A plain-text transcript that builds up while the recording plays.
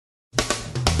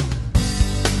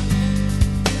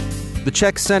The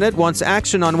Czech Senate wants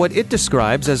action on what it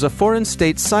describes as a foreign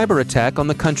state cyber attack on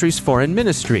the country's foreign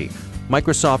ministry.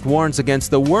 Microsoft warns against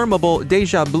the wormable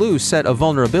Deja Blue set of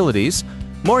vulnerabilities.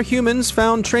 More humans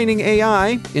found training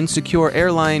AI, insecure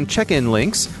airline check-in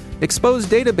links, exposed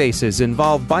databases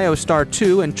involve BioStar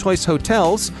 2 and Choice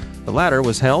Hotels. The latter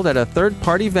was held at a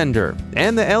third-party vendor.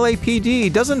 And the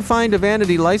LAPD doesn't find a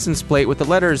vanity license plate with the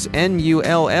letters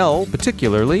NULL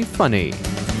particularly funny.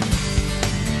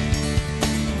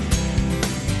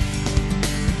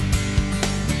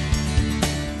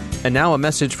 And now a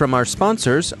message from our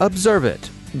sponsors, Observe It.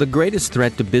 The greatest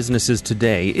threat to businesses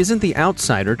today isn't the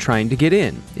outsider trying to get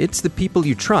in. It's the people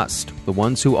you trust, the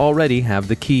ones who already have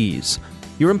the keys.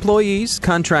 Your employees,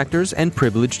 contractors, and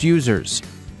privileged users.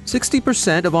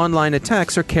 60% of online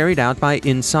attacks are carried out by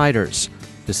insiders.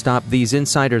 To stop these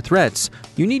insider threats,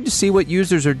 you need to see what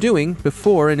users are doing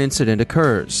before an incident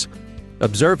occurs.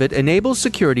 Observe It enables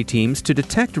security teams to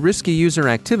detect risky user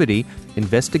activity,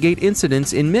 investigate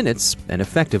incidents in minutes, and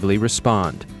effectively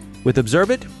respond. With Observe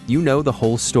It, you know the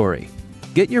whole story.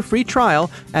 Get your free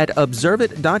trial at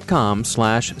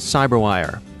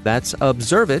observeit.com/cyberwire. That's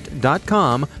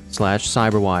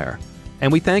observeit.com/cyberwire.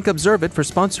 And we thank Observe It for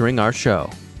sponsoring our show.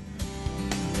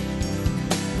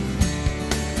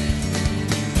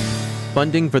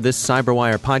 Funding for this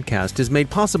CyberWire podcast is made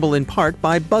possible in part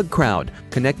by BugCrowd,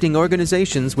 connecting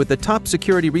organizations with the top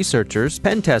security researchers,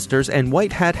 pen testers, and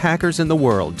white hat hackers in the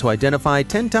world to identify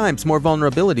 10 times more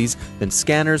vulnerabilities than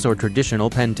scanners or traditional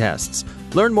pen tests.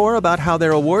 Learn more about how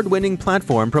their award-winning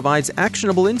platform provides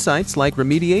actionable insights like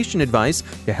remediation advice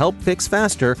to help fix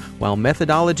faster, while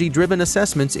methodology-driven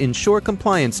assessments ensure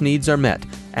compliance needs are met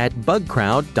at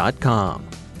bugcrowd.com.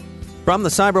 From the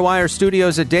CyberWire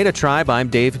studios at Data Tribe, I'm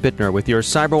Dave Bittner with your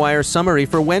CyberWire summary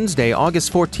for Wednesday,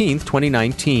 August 14th,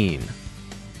 2019.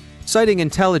 Citing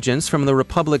intelligence from the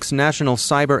Republic's National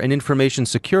Cyber and Information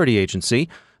Security Agency,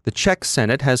 the Czech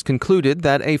Senate has concluded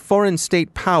that a foreign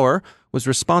state power was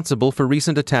responsible for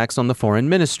recent attacks on the foreign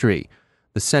ministry.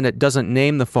 The Senate doesn't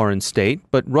name the foreign state,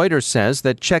 but Reuters says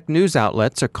that Czech news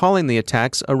outlets are calling the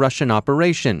attacks a Russian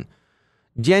operation.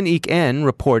 Deník N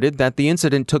reported that the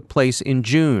incident took place in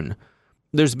June.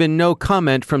 There's been no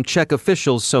comment from Czech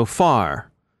officials so far.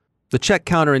 The Czech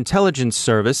Counterintelligence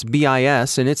Service,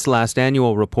 BIS, in its last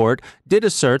annual report, did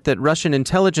assert that Russian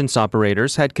intelligence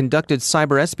operators had conducted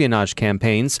cyber espionage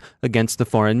campaigns against the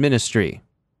foreign ministry.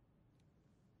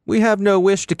 We have no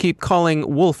wish to keep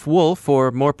calling wolf wolf,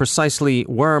 or more precisely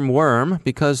worm worm,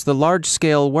 because the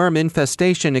large-scale worm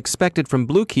infestation expected from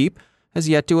Bluekeep has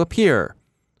yet to appear.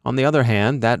 On the other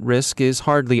hand, that risk is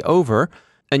hardly over,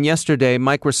 and yesterday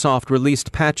Microsoft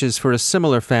released patches for a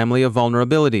similar family of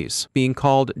vulnerabilities, being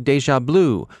called Deja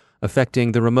Blue,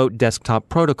 affecting the remote desktop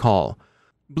protocol.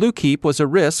 Bluekeep was a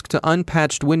risk to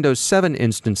unpatched Windows 7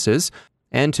 instances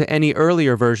and to any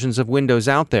earlier versions of Windows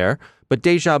out there, but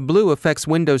Deja Blue affects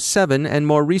Windows 7 and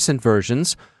more recent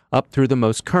versions, up through the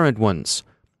most current ones.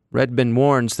 Redmond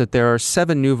warns that there are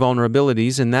 7 new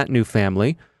vulnerabilities in that new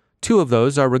family. 2 of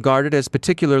those are regarded as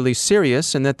particularly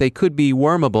serious in that they could be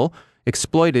wormable,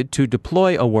 exploited to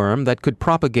deploy a worm that could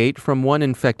propagate from one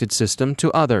infected system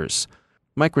to others.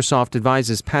 Microsoft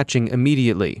advises patching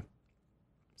immediately.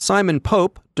 Simon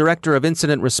Pope, Director of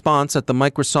Incident Response at the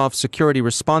Microsoft Security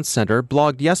Response Center,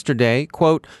 blogged yesterday,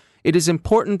 quote, "It is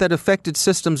important that affected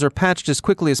systems are patched as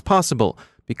quickly as possible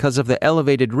because of the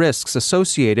elevated risks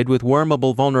associated with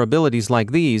wormable vulnerabilities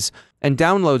like these, and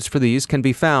downloads for these can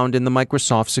be found in the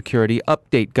Microsoft Security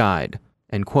Update Guide."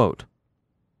 End quote.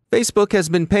 Facebook has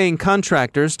been paying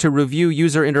contractors to review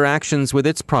user interactions with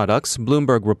its products,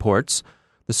 Bloomberg reports.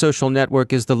 The social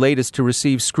network is the latest to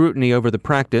receive scrutiny over the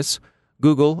practice.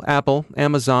 Google, Apple,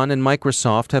 Amazon, and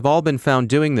Microsoft have all been found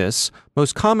doing this,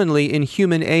 most commonly in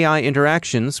human AI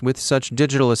interactions with such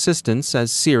digital assistants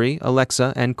as Siri,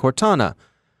 Alexa, and Cortana.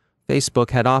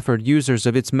 Facebook had offered users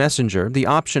of its Messenger the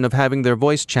option of having their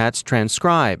voice chats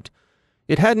transcribed.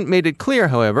 It hadn't made it clear,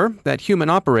 however, that human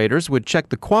operators would check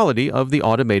the quality of the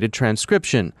automated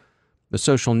transcription. The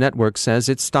social network says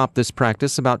it stopped this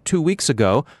practice about 2 weeks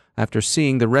ago after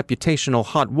seeing the reputational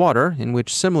hot water in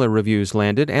which similar reviews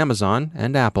landed Amazon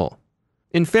and Apple.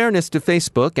 In fairness to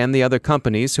Facebook and the other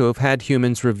companies who have had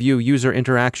humans review user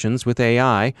interactions with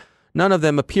AI, none of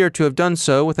them appear to have done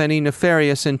so with any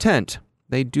nefarious intent.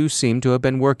 They do seem to have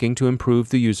been working to improve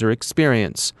the user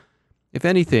experience. If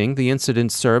anything, the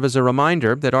incidents serve as a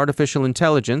reminder that artificial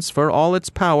intelligence, for all its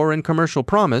power and commercial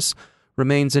promise,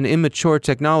 remains an immature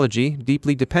technology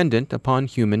deeply dependent upon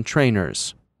human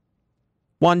trainers.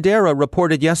 Wandera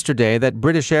reported yesterday that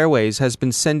British Airways has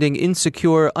been sending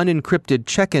insecure, unencrypted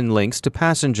check-in links to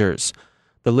passengers.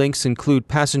 The links include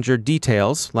passenger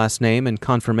details, last name and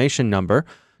confirmation number,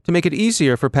 to make it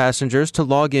easier for passengers to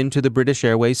log into the British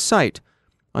Airways site.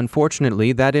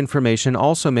 Unfortunately, that information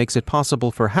also makes it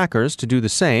possible for hackers to do the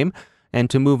same and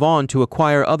to move on to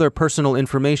acquire other personal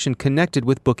information connected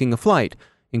with booking a flight,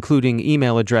 including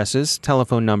email addresses,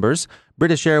 telephone numbers,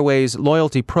 British Airways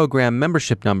loyalty program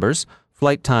membership numbers,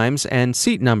 flight times, and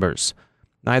seat numbers.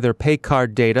 Neither pay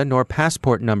card data nor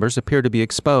passport numbers appear to be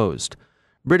exposed.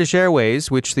 British Airways,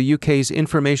 which the UK's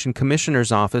Information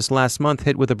Commissioner's Office last month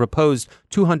hit with a proposed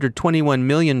 $221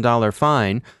 million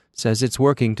fine, says it's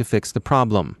working to fix the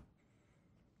problem.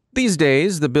 These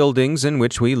days, the buildings in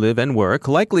which we live and work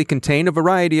likely contain a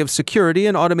variety of security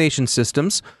and automation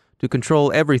systems to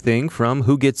control everything from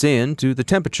who gets in to the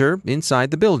temperature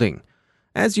inside the building.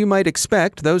 As you might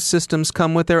expect, those systems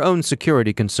come with their own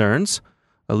security concerns.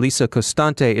 Elisa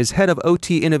Costante is head of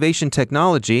OT Innovation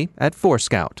Technology at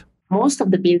Forescout. Most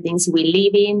of the buildings we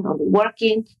live in or work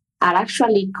in are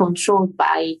actually controlled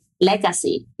by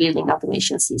legacy building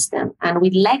automation system. And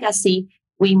with legacy,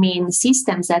 we mean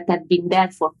systems that have been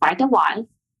there for quite a while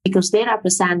because they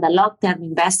represent a long-term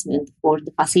investment for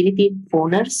the facility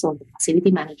owners or the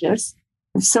facility managers.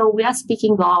 So we are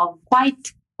speaking of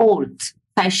quite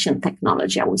old-fashioned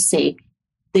technology, I would say.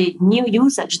 The new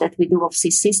usage that we do of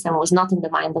this system was not in the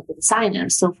mind of the designer.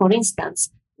 So, for instance,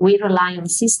 we rely on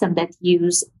systems that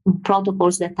use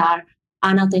protocols that are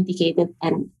unauthenticated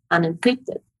and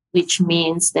unencrypted, which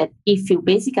means that if you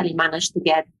basically manage to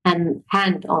get a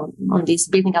hand on these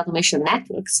building automation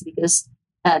networks, because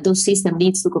those systems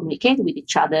need to communicate with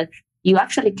each other, you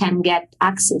actually can get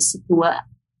access to a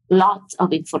lot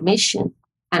of information.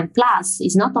 And plus,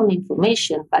 it's not only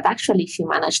information, but actually if you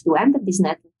manage to enter this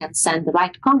network and send the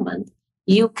right command,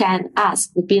 you can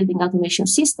ask the building automation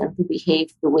system to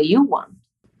behave the way you want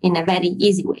in a very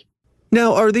easy way.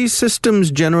 Now, are these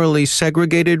systems generally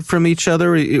segregated from each other,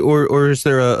 or is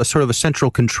there a sort of a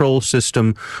central control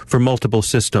system for multiple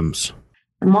systems?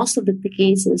 Most of the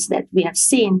cases that we have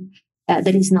seen,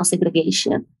 there is no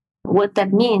segregation. What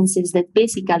that means is that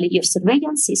basically your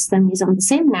surveillance system is on the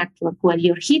same network where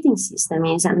your heating system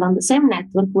is and on the same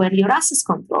network where your access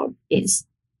control is.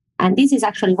 And this is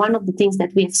actually one of the things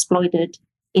that we exploited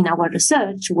in our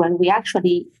research, where we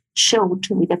actually showed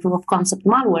with the proof of concept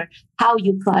malware how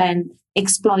you can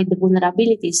exploit the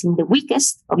vulnerabilities in the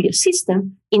weakest of your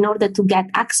system in order to get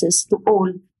access to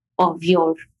all of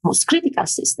your most critical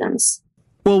systems.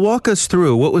 Well, walk us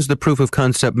through. What was the proof of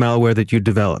concept malware that you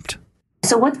developed?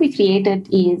 So what we created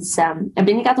is a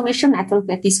building automation network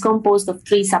that is composed of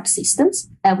three subsystems.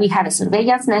 We have a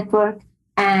surveillance network,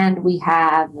 and we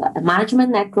have a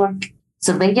management network,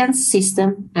 surveillance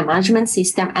system, a management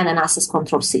system, and an access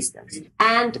control system.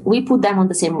 And we put them on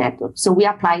the same network. So we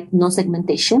applied no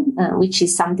segmentation, which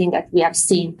is something that we have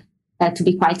seen to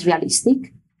be quite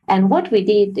realistic. And what we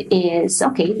did is,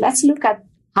 okay, let's look at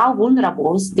how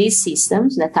vulnerable these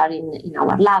systems that are in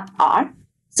our lab are.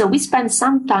 So we spent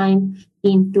some time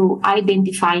into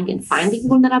identifying and finding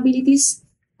vulnerabilities.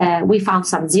 We found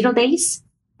some 0 days,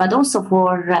 but also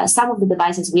for some of the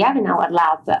devices we have in our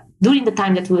lab, during the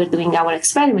time that we were doing our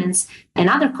experiments,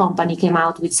 another company came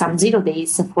out with some 0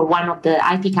 days for one of the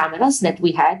IP cameras that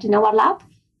we had in our lab.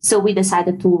 So we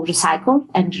decided to recycle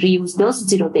and reuse those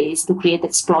 0 days to create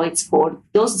exploits for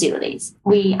those 0 days.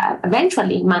 We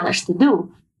eventually managed to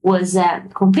do was a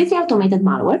completely automated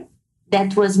malware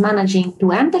that was managing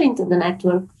to enter into the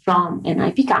network from an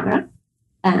IP camera.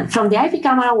 From the IP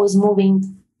camera was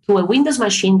moving to a Windows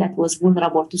machine that was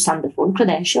vulnerable to some default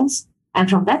credentials. And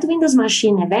from that Windows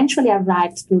machine eventually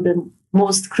arrived to the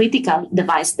most critical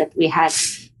device that we had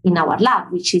in our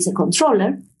lab, which is a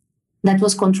controller that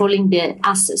was controlling the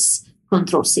access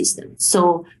control system.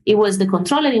 So it was the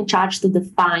controller in charge to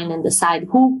define and decide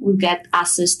who will get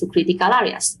access to critical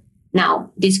areas.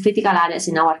 Now, these critical areas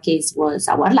in our case was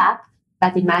our lab,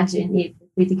 but imagine if the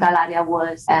critical area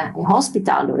was a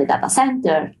hospital or a data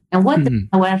center. And what the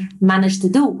malware managed to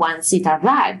do once it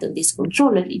arrived on this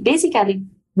controller, it basically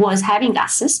was having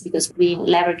access, because we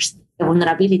leveraged the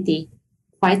vulnerability,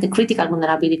 quite the critical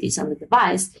vulnerabilities on the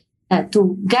device,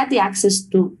 to get the access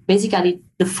to basically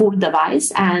the full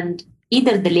device and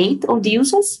either delete all the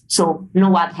users, so no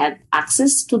one had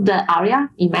access to the area.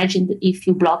 Imagine if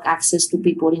you block access to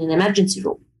people in an emergency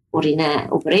room or in an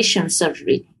operation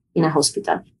surgery in a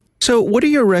hospital. So what are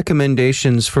your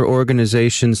recommendations for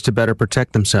organizations to better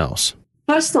protect themselves?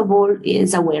 First of all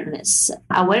is awareness.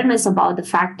 Awareness about the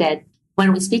fact that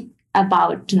when we speak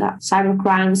about cyber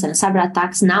crimes and cyber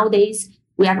attacks nowadays,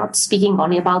 we are not speaking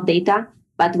only about data,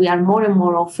 but we are more and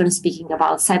more often speaking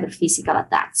about cyber physical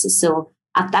attacks. So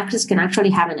attackers can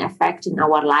actually have an effect in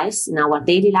our lives, in our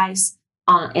daily lives.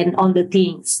 and on the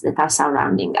things that are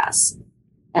surrounding us.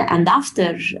 And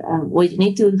after, what you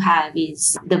need to have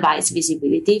is device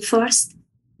visibility first,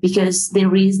 because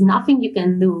there is nothing you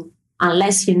can do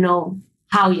unless you know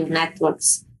how your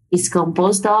networks is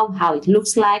composed of, how it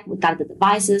looks like, what are the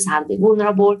devices, how they're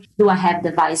vulnerable. Do I have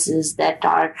devices that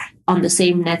are on the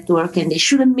same network and they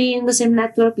shouldn't be in the same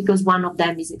network because one of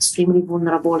them is extremely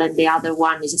vulnerable and the other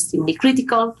one is extremely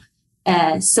critical?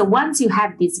 So once you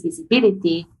have this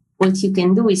visibility, what you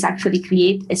can do is actually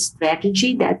create a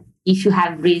strategy that, if you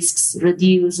have risks,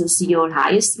 reduces your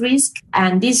highest risk.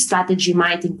 And this strategy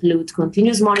might include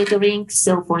continuous monitoring.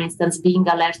 So, for instance, being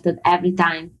alerted every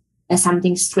time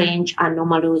something strange,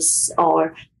 anomalous,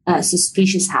 or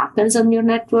suspicious happens on your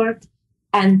network,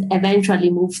 and eventually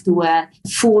move to a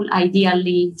full,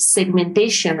 ideally,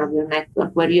 segmentation of your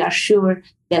network where you are sure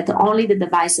that only the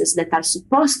devices that are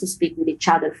supposed to speak with each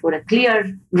other for a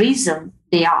clear reason,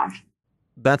 they are.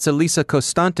 That's Elisa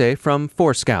Costante from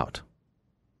Forescout.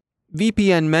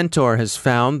 VPN Mentor has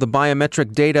found the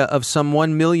biometric data of some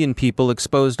 1 million people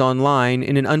exposed online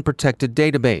in an unprotected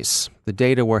database. The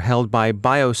data were held by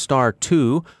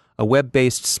BioStar2, a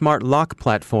web-based smart lock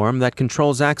platform that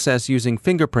controls access using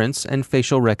fingerprints and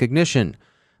facial recognition.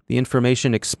 The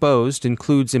information exposed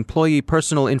includes employee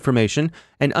personal information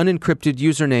and unencrypted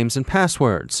usernames and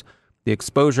passwords. The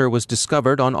exposure was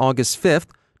discovered on August 5th,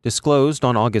 disclosed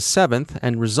on August 7th,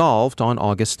 and resolved on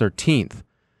August 13th.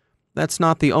 That's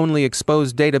not the only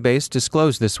exposed database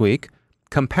disclosed this week.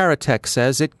 Comparatech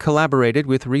says it collaborated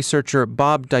with researcher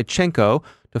Bob Dychenko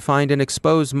to find an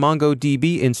exposed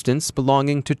MongoDB instance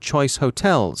belonging to Choice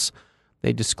Hotels.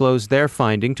 They disclosed their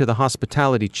finding to the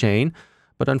hospitality chain,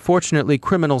 but unfortunately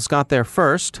criminals got there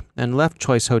first and left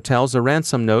Choice Hotels a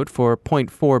ransom note for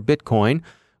 0.4 Bitcoin,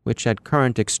 which at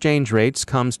current exchange rates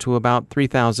comes to about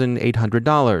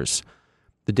 $3,800.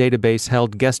 The database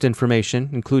held guest information,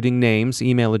 including names,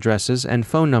 email addresses, and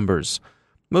phone numbers.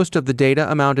 Most of the data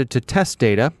amounted to test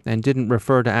data and didn't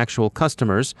refer to actual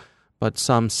customers, but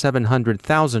some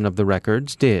 700,000 of the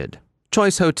records did.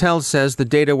 Choice Hotels says the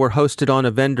data were hosted on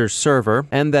a vendor's server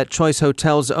and that Choice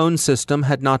Hotels' own system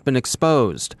had not been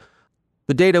exposed.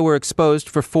 The data were exposed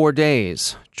for 4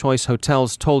 days. Choice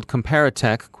Hotels told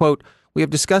Comparatech, quote, "We have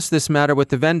discussed this matter with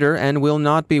the vendor and will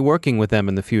not be working with them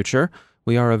in the future.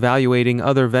 We are evaluating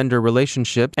other vendor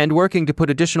relationships and working to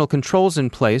put additional controls in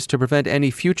place to prevent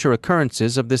any future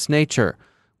occurrences of this nature.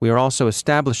 We are also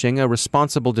establishing a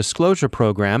responsible disclosure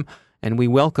program, and we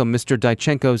welcome Mr.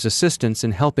 Dychenko's assistance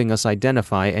in helping us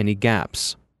identify any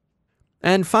gaps."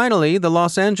 And finally, the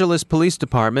Los Angeles Police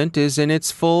Department is in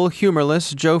its full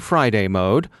humorless Joe Friday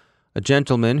mode. A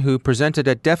gentleman who presented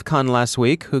at DEF CON last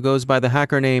week, who goes by the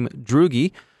hacker name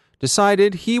Droogie,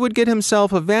 decided he would get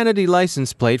himself a vanity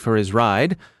license plate for his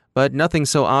ride, but nothing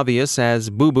so obvious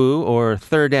as Boo Boo or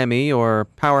Third Emmy or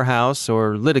Powerhouse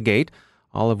or Litigate,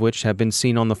 all of which have been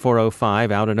seen on the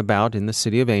 405 out and about in the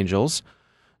City of Angels.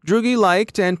 Droogie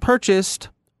liked and purchased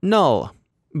Null,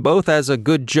 both as a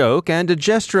good joke and a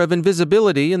gesture of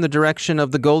invisibility in the direction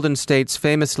of the Golden State's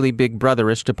famously big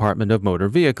brotherish Department of Motor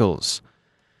Vehicles.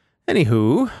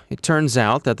 Anywho, it turns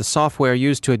out that the software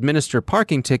used to administer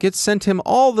parking tickets sent him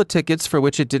all the tickets for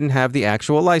which it didn't have the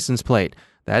actual license plate,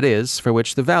 that is, for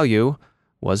which the value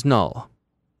was null.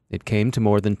 It came to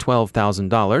more than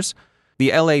 $12,000.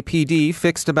 The LAPD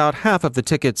fixed about half of the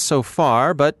tickets so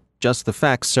far, but just the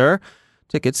facts, sir.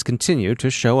 Tickets continue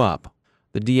to show up.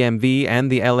 The DMV and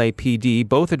the LAPD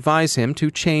both advise him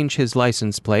to change his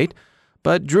license plate,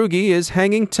 but Droogie is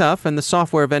hanging tough and the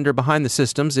software vendor behind the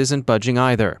systems isn't budging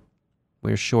either.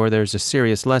 We're sure there's a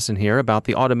serious lesson here about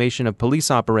the automation of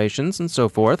police operations and so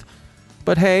forth.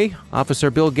 But hey, Officer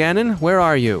Bill Gannon, where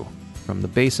are you? From the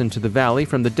basin to the valley,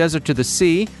 from the desert to the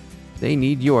sea, they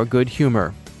need your good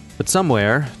humor. But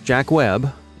somewhere, Jack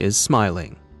Webb is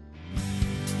smiling.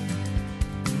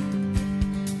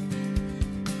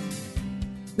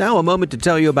 Now a moment to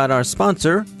tell you about our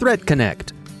sponsor,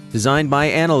 ThreatConnect. Designed by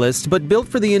analysts but built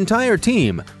for the entire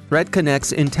team,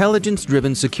 ThreatConnect's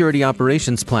intelligence-driven security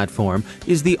operations platform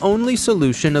is the only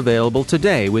solution available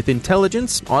today with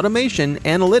intelligence, automation,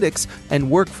 analytics, and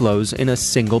workflows in a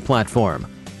single platform.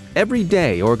 Every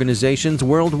day, organizations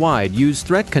worldwide use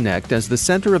ThreatConnect as the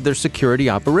center of their security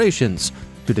operations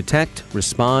to detect,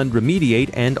 respond, remediate,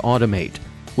 and automate.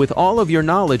 With all of your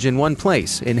knowledge in one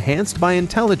place, enhanced by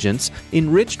intelligence,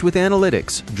 enriched with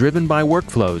analytics, driven by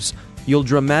workflows, you'll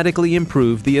dramatically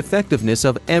improve the effectiveness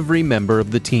of every member of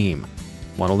the team.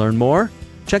 Want to learn more?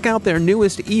 Check out their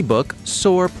newest ebook,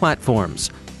 SOAR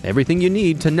Platforms. Everything you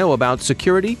need to know about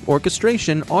security,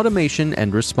 orchestration, automation,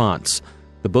 and response.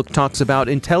 The book talks about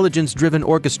intelligence-driven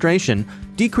orchestration,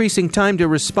 decreasing time to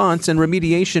response and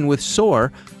remediation with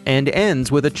SOAR, and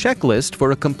ends with a checklist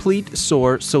for a complete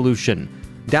SOAR solution.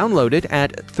 Download it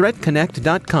at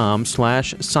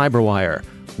threatconnect.com/cyberwire.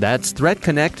 That's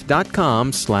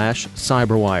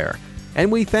threatconnect.com/cyberwire.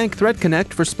 And we thank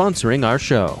ThreatConnect for sponsoring our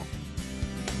show.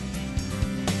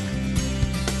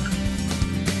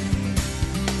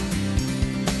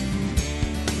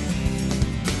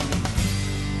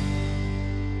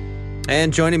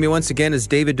 And joining me once again is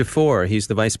David Dufour. He's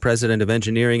the Vice President of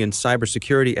Engineering and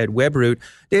Cybersecurity at Webroot.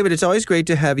 David, it's always great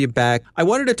to have you back. I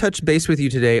wanted to touch base with you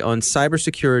today on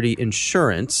cybersecurity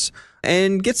insurance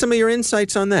and get some of your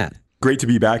insights on that. Great to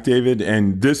be back, David.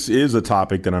 And this is a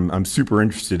topic that I'm super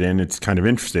interested in. It's kind of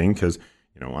interesting because,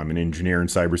 I'm an engineer in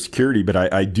cybersecurity, but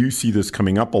I do see this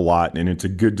coming up a lot, and it's a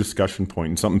good discussion point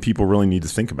and something people really need to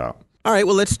think about. All right,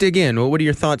 well, let's dig in. Well, what are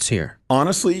your thoughts here?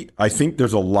 Honestly, I think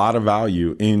there's a lot of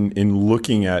value in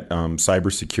looking at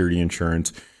cybersecurity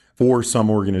insurance for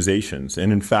some organizations.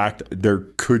 And in fact, there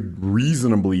could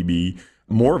reasonably be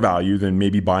more value than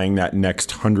maybe buying that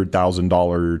next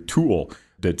 $100,000 tool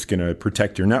that's going to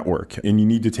protect your network. And you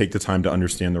need to take the time to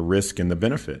understand the risk and the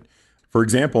benefit. For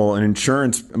example, an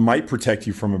insurance might protect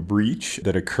you from a breach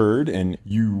that occurred and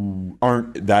you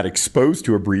aren't that exposed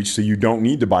to a breach, so you don't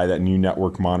need to buy that new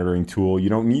network monitoring tool. You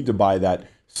don't need to buy that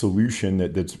solution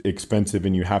that's expensive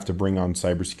and you have to bring on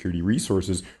cybersecurity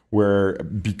resources, where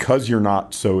because you're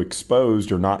not so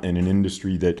exposed or not in an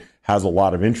industry that has a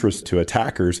lot of interest to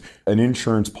attackers, an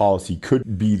insurance policy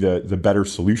could be the better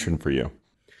solution for you.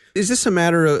 Is this a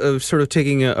matter of sort of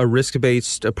taking a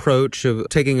risk-based approach, of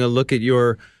taking a look at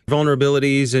your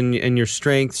vulnerabilities and your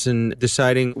strengths and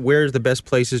deciding where's the best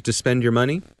places to spend your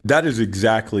money? That is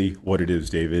exactly what it is,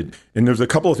 David. And there's a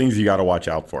couple of things you got to watch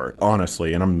out for,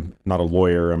 honestly. And I'm not a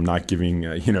lawyer. I'm not giving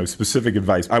specific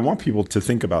advice. I want people to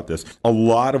think about this. A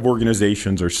lot of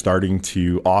organizations are starting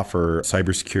to offer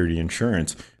cybersecurity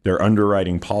insurance. They're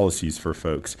underwriting policies for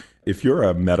folks. If you're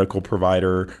a medical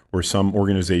provider or some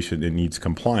organization that needs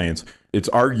compliance, it's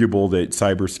arguable that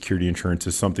cybersecurity insurance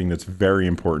is something that's very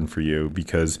important for you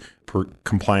because for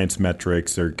compliance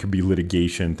metrics, there could be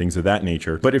litigation, things of that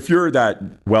nature. But if you're that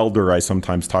welder I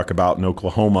sometimes talk about in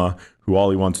Oklahoma, who all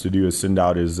he wants to do is send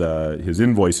out his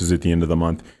invoices at the end of the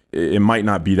month, it might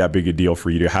not be that big a deal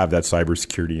for you to have that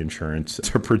cybersecurity insurance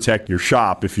to protect your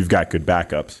shop if you've got good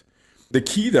backups. The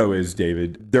key, though, is,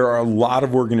 David, there are a lot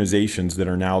of organizations that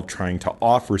are now trying to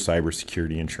offer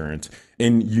cybersecurity insurance,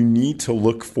 and you need to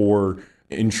look for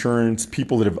insurance,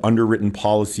 people that have underwritten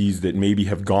policies that maybe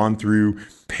have gone through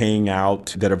paying out,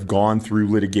 that have gone through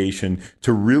litigation,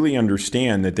 to really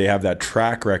understand that they have that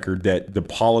track record that the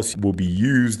policy will be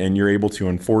used and you're able to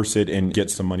enforce it and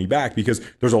get some money back. Because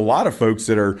there's a lot of folks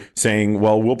that are saying,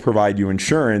 well, we'll provide you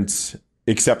insurance,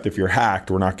 except if you're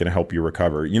hacked, we're not going to help you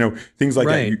recover. Things like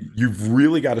right. that. You've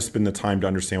really got to spend the time to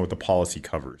understand what the policy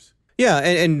covers. Yeah,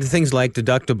 and things like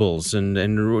deductibles and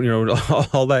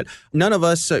all that. None of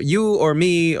us, you or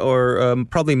me, or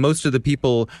probably most of the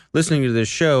people listening to this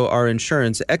show, are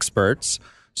insurance experts.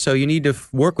 So you need to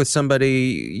work with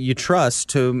somebody you trust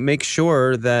to make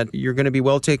sure that you're going to be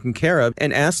well taken care of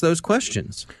and ask those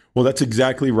questions. Well, that's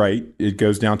exactly right. It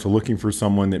goes down to looking for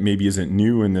someone that maybe isn't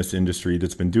new in this industry,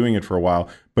 that's been doing it for a while.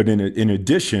 But in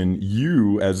addition,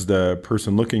 you as the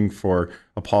person looking for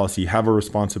a policy have a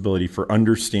responsibility for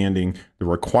understanding the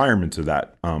requirements of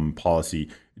that policy.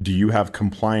 Do you have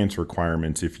compliance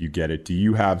requirements if you get it? Do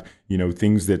you have,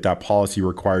 things that policy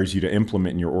requires you to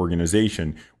implement in your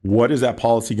organization? What is that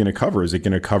policy going to cover? Is it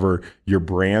going to cover your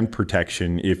brand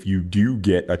protection if you do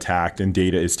get attacked and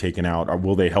data is taken out? Or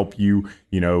will they help you,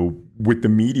 with the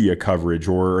media coverage,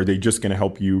 or are they just going to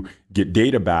help you get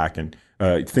data back? And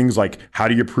things like, how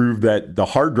do you prove that the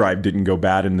hard drive didn't go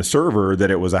bad in the server, that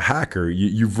it was a hacker?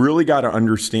 You've really got to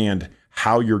understand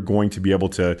how you're going to be able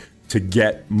to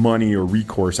get money or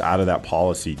recourse out of that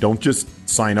policy. Don't just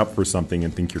sign up for something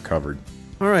and think you're covered.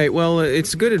 All right. Well,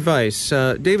 it's good advice.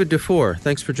 David Dufour,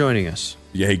 thanks for joining us.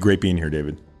 Yeah, hey, great being here,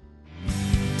 David.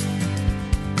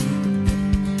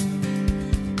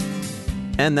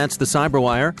 And that's the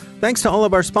Cyberwire. Thanks to all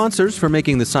of our sponsors for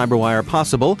making the Cyberwire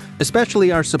possible,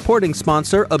 especially our supporting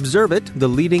sponsor, Observit, the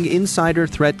leading insider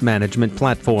threat management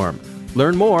platform.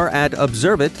 Learn more at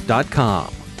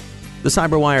observit.com. The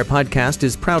Cyberwire podcast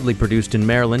is proudly produced in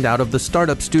Maryland out of the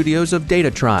startup studios of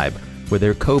Data Tribe, where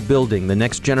they're co-building the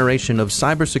next generation of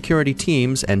cybersecurity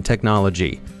teams and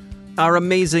technology. Our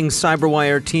amazing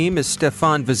Cyberwire team is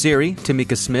Stefan Vaziri,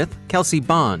 Tamika Smith, Kelsey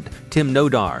Bond, Tim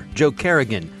Nodar, Joe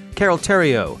Kerrigan, Carol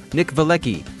Terrio, Nick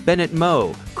Valecki, Bennett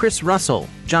Moe, Chris Russell,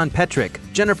 John Petrick,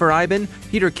 Jennifer Iben,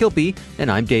 Peter Kilpie, and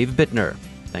I'm Dave Bittner.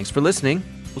 Thanks for listening.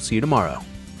 We'll see you tomorrow.